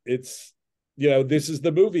 it's, this is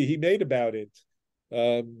the movie he made about it.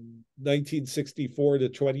 1964 to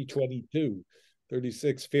 2022,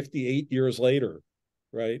 58 years later,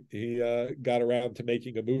 right? He got around to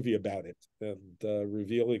making a movie about it and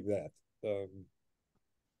revealing that.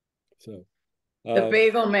 So the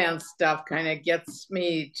Fabelman stuff kind of gets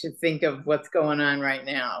me to think of what's going on right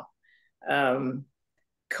now,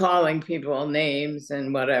 calling people names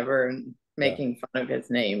and whatever, and making fun of his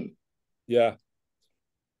name. Yeah,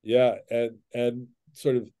 and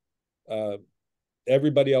sort of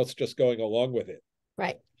everybody else just going along with it.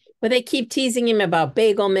 Right. Well, they keep teasing him about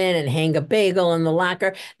Bagelman and hang a bagel in the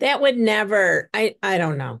locker. That would never. I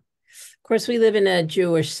don't know. Of course, we live in a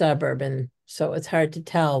Jewish suburb, and so it's hard to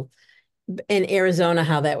tell in Arizona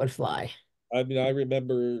how that would fly. I mean, I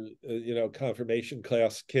remember, confirmation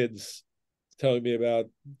class kids telling me about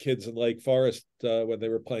kids in Lake Forest when they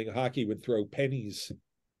were playing hockey would throw pennies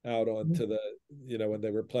out onto the, when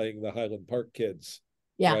they were playing the Highland Park kids.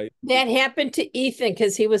 Yeah, right? That happened to Ethan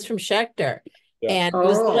because he was from Schechter, and it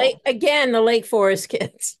was the Lake Forest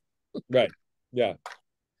kids. Right. Yeah.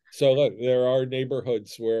 So look, there are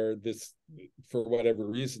neighborhoods where this, for whatever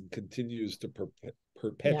reason, continues to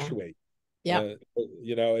perpetuate. Yeah.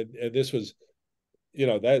 And this was,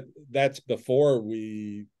 that's before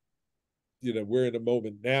we, we're in a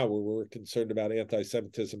moment now where we're concerned about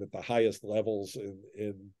anti-Semitism at the highest levels in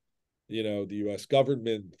the U.S.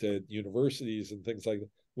 government, at universities and things like that.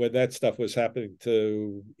 When that stuff was happening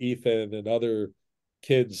to Ethan and other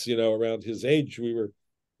kids, around his age, we were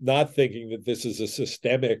not thinking that this is a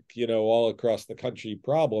systemic, all across the country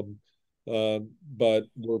problem. But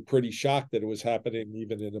we're pretty shocked that it was happening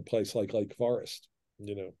even in a place like Lake Forest,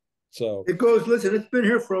 So it goes, listen, it's been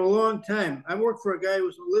here for a long time. I worked for a guy who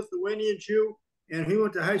was a Lithuanian Jew, and he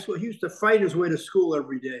went to high school. He used to fight his way to school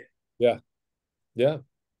every day. Yeah.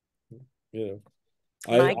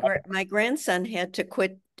 My grandson had to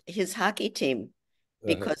quit his hockey team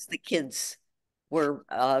because the kids were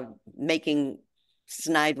making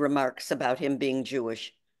snide remarks about him being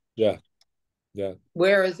Jewish. Yeah.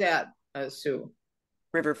 Where is that, Sue?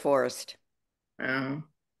 River Forest. Yeah.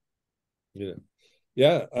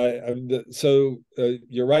 So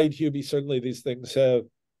you're right, Hubie. Certainly, these things have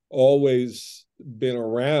always been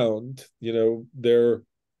around. There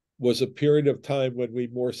was a period of time when we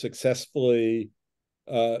more successfully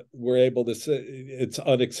were able to say it's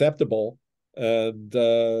unacceptable, and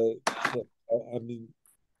I mean,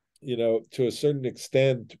 to a certain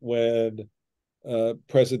extent, when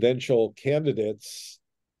presidential candidates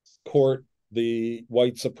court the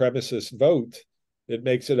white supremacist vote, it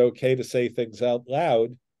makes it okay to say things out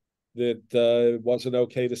loud that wasn't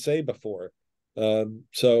okay to say before.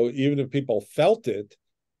 So even if people felt it,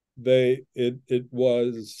 it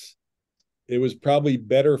was probably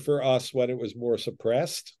better for us when it was more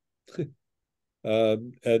suppressed,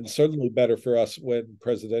 and certainly better for us when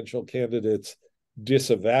presidential candidates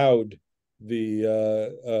disavowed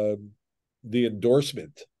the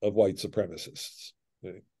endorsement of white supremacists.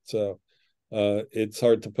 Right? So it's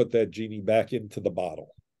hard to put that genie back into the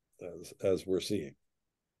bottle, as we're seeing.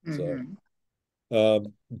 So,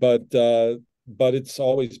 but it's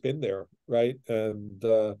always been there, right? And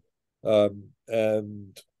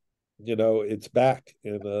it's back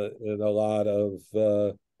in a lot of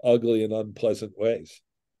ugly and unpleasant ways.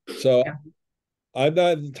 So I'm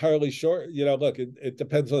not entirely sure. Look, it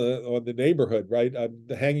depends on the neighborhood, right? I'm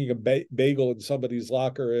hanging a bagel in somebody's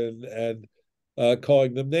locker and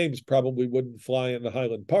calling them names probably wouldn't fly in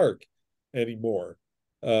Highland Park anymore.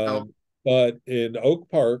 But in Oak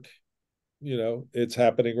Park, it's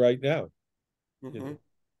happening right now. Mm-hmm.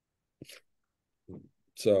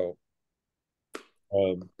 So,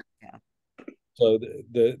 so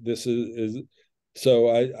this is so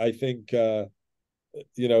I think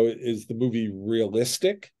is the movie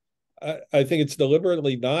realistic? I think it's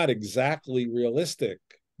deliberately not exactly realistic,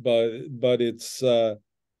 but it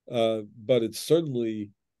certainly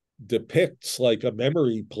depicts like a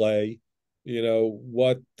memory play,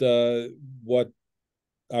 what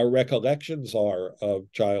our recollections are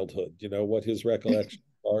of childhood, what his recollections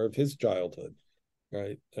are of his childhood,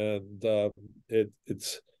 right? And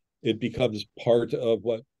it becomes part of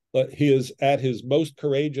what he is at his most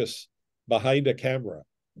courageous behind a camera,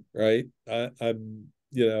 right?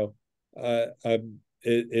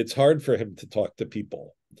 It's hard for him to talk to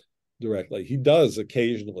people directly. He does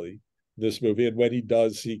occasionally in this movie, and when he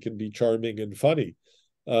does, he can be charming and funny.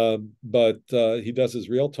 But he does his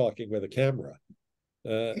real talking with a camera,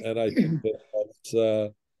 and I think that's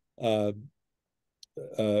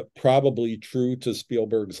probably true to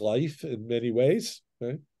Spielberg's life in many ways,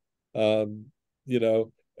 right?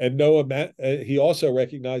 And no amount. He also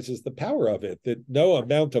recognizes the power of it. That no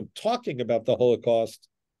amount of talking about the Holocaust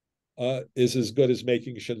is as good as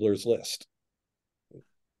making Schindler's List.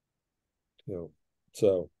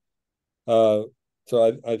 So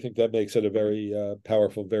I think that makes it a very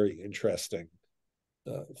powerful, very interesting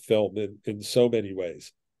film in so many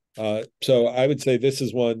ways. So I would say this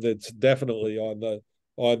is one that's definitely on the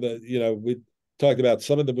we talked about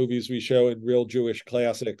some of the movies we show in Real Jewish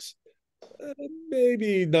Classics,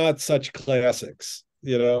 maybe not such classics.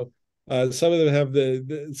 Some of them have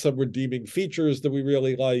some redeeming features that we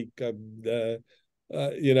really like.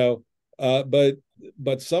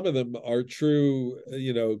 But some of them are true,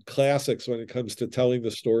 classics when it comes to telling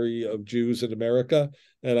the story of Jews in America,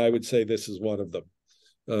 and I would say this is one of them.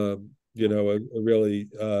 A really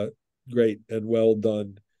great and well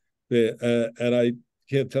done, and I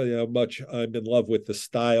can't tell you how much I'm in love with the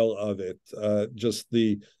style of it. Just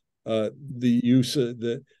the use of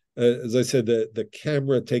as I said, the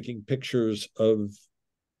camera taking pictures of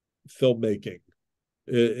filmmaking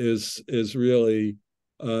is really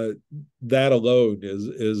that alone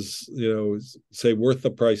is say worth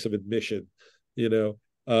the price of admission.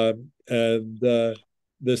 And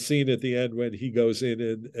the scene at the end when he goes in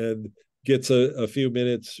and gets a few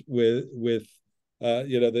minutes with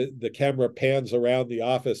the camera pans around the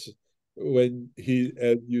office when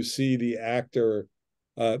you see the actor.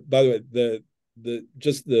 By the way,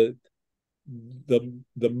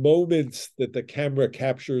 the moments that the camera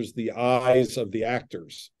captures the eyes of the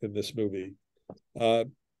actors in this movie,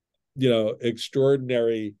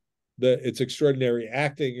 extraordinary. It's extraordinary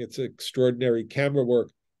acting, it's extraordinary camera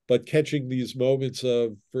work, but catching these moments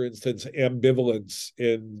of, for instance, ambivalence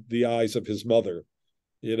in the eyes of his mother,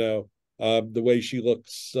 the way she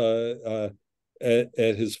looks at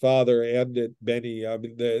his father and at Benny. I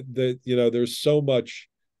mean, there's so much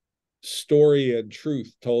story and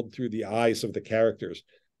truth told through the eyes of the characters.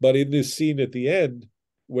 But in this scene at the end,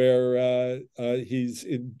 where he's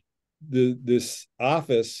in this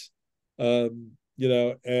office, and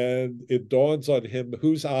it dawns on him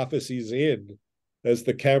whose office he's in as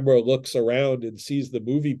the camera looks around and sees the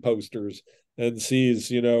movie posters and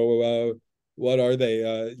sees, what are they?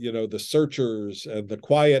 The Searchers and The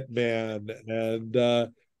Quiet Man and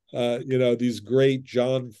these great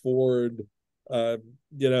John Ford.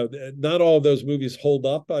 Not all of those movies hold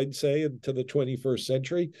up, I'd say, into the 21st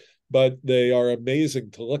century, but they are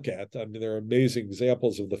amazing to look at. I mean, they're amazing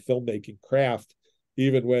examples of the filmmaking craft,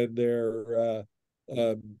 even when they're,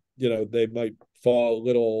 they might fall a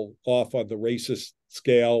little off on the racist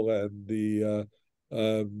scale and the,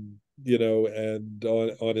 and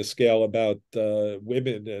on a scale about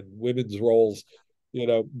women and women's roles,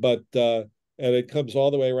 but and it comes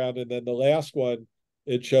all the way around. And then the last one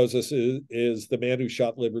it shows us is The Man Who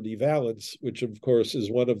Shot Liberty Valance, which of course is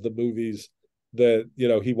one of the movies that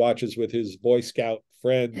he watches with his Boy Scout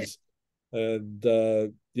friends and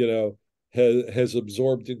has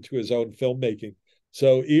absorbed into his own filmmaking.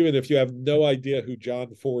 So even if you have no idea who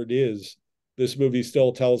John Ford is, this movie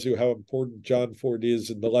still tells you how important John Ford is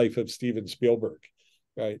in the life of Steven Spielberg,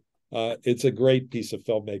 right? It's a great piece of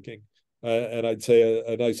filmmaking, and I'd say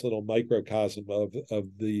a nice little microcosm of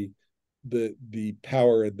the the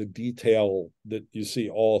power and the detail that you see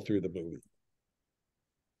all through the movie.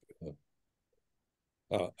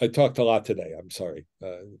 I talked a lot today. I'm sorry.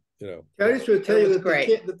 I just want to tell you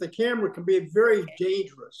that the camera can be very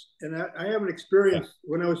dangerous, and I have an experience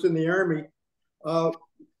when I was in the Army.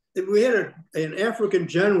 We had an African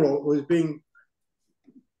general who was being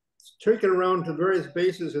taken around to various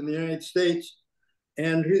bases in the United States,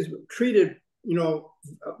 and he's treated,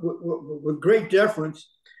 with great deference.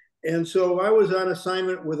 And so I was on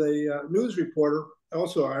assignment with a news reporter,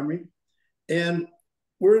 also Army, and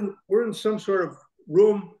we're in some sort of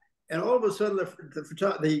room, and all of a sudden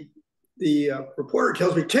the reporter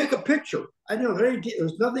tells me, take a picture. I didn't know there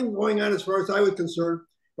was nothing going on as far as I was concerned,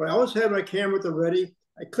 but I always had my camera at the ready.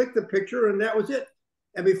 I clicked the picture, and that was it.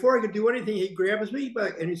 And before I could do anything, he grabs me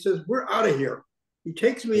back and he says, we're out of here. He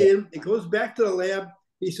takes me in, he goes back to the lab.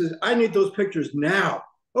 He says, I need those pictures now.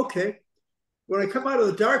 Okay. When I come out of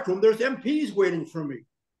the dark room, there's MPs waiting for me.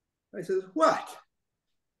 I says, what?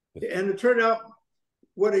 And it turned out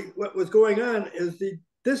what was going on is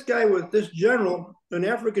this general, an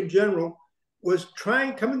African general, was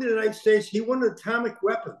coming to the United States. He wanted atomic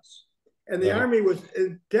weapons. And the Army was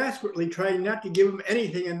desperately trying not to give him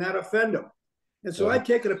anything and not offend him. And so I'd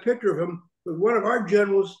taken a picture of him with one of our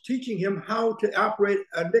generals teaching him how to operate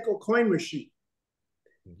a nickel coin machine.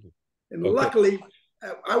 And luckily,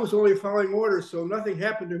 I was only following orders, so nothing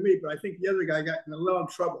happened to me, but I think the other guy got in a lot of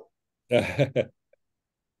trouble.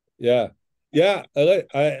 Yeah.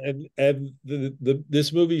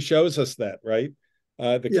 This movie shows us that, right?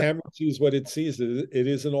 The camera sees what it sees. It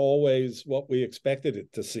isn't always what we expected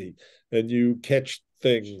it to see. And you catch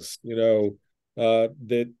things,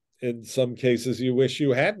 that in some cases you wish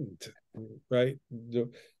you hadn't, right?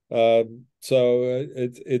 So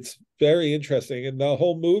it's very interesting. And the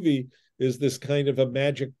whole movie is this kind of a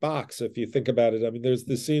magic box, if you think about it. I mean, there's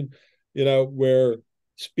this scene, where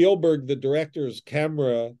Spielberg, the director's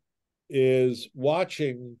camera, is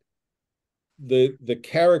watching the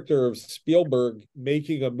character of Spielberg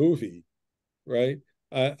making a movie, right?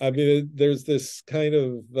 I mean, there's this kind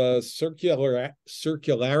of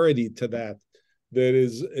circularity to that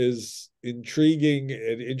is intriguing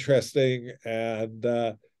and interesting, and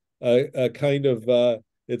a kind of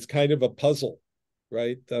it's kind of a puzzle,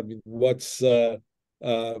 right? I mean, what's who's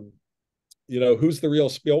the real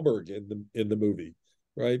Spielberg in the movie,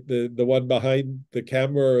 right? The one behind the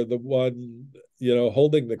camera, or the one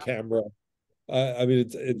holding the camera? I mean,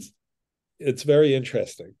 it's very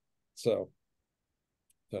interesting. So,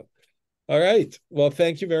 all right. Well,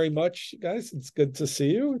 thank you very much, guys. It's good to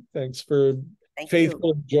see you. Thanks for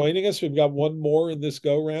faithfully joining us. We've got one more in this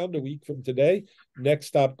go round a week from today. Next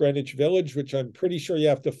stop, Greenwich Village, which I'm pretty sure you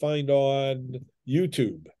have to find on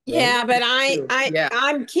YouTube. Right? Yeah, but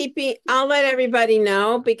I'm keeping. I'll let everybody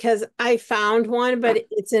know because I found one, but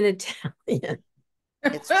it's in Italian.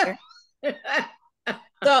 It's fair.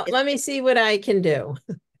 So let me see what I can do.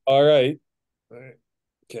 All right.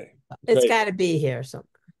 Okay. It's got to be here somewhere.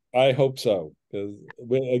 I hope so, because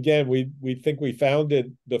we think we found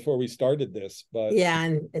it before we started this, but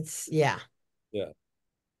and it's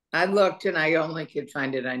I looked and I only could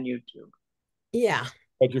find it on YouTube. Yeah.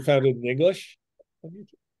 But you found it in English?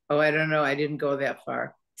 Oh, I don't know. I didn't go that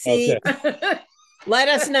far. See, let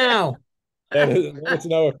us know. Let us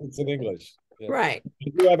know if it's in English. Yeah. Right.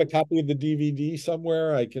 If you have a copy of the DVD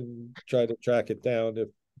somewhere, I can try to track it down if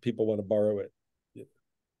people want to borrow it. Yeah.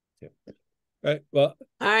 All right. Well.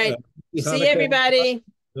 All right. See everybody.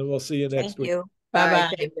 Then we'll see you next week. Thank you.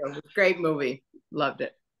 Bye-bye. Thank you. Great movie. Loved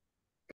it.